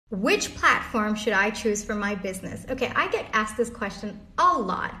Which platform should I choose for my business? Okay, I get asked this question a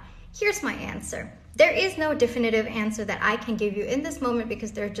lot. Here's my answer. There is no definitive answer that I can give you in this moment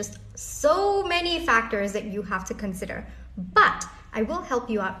because there are just so many factors that you have to consider. But I will help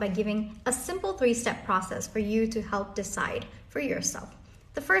you out by giving a simple 3-step process for you to help decide for yourself.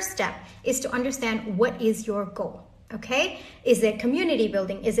 The first step is to understand what is your goal. Okay? Is it community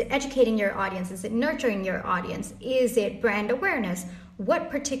building? Is it educating your audience? Is it nurturing your audience? Is it brand awareness?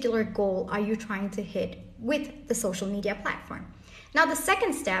 What particular goal are you trying to hit with the social media platform? Now, the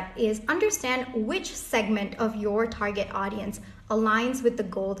second step is understand which segment of your target audience aligns with the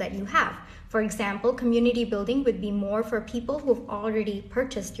goal that you have. For example, community building would be more for people who've already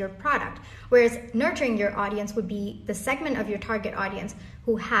purchased your product, whereas nurturing your audience would be the segment of your target audience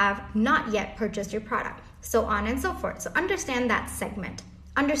who have not yet purchased your product, so on and so forth. So understand that segment,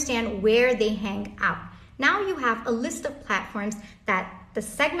 understand where they hang out. Now you have a list of platforms that the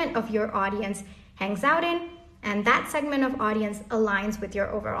segment of your audience hangs out in, and that segment of audience aligns with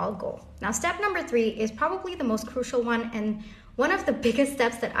your overall goal. Now, step number 3 is probably the most crucial one and one of the biggest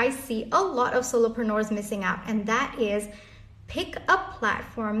steps that I see a lot of solopreneurs missing out, and that is pick a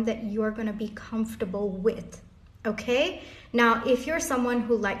platform that you're going to be comfortable with. Okay? Now, if you're someone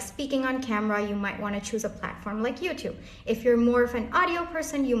who likes speaking on camera, you might want to choose a platform like YouTube. If you're more of an audio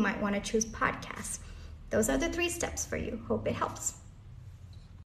person, you might want to choose podcasts. Those are the 3 steps for you. Hope it helps.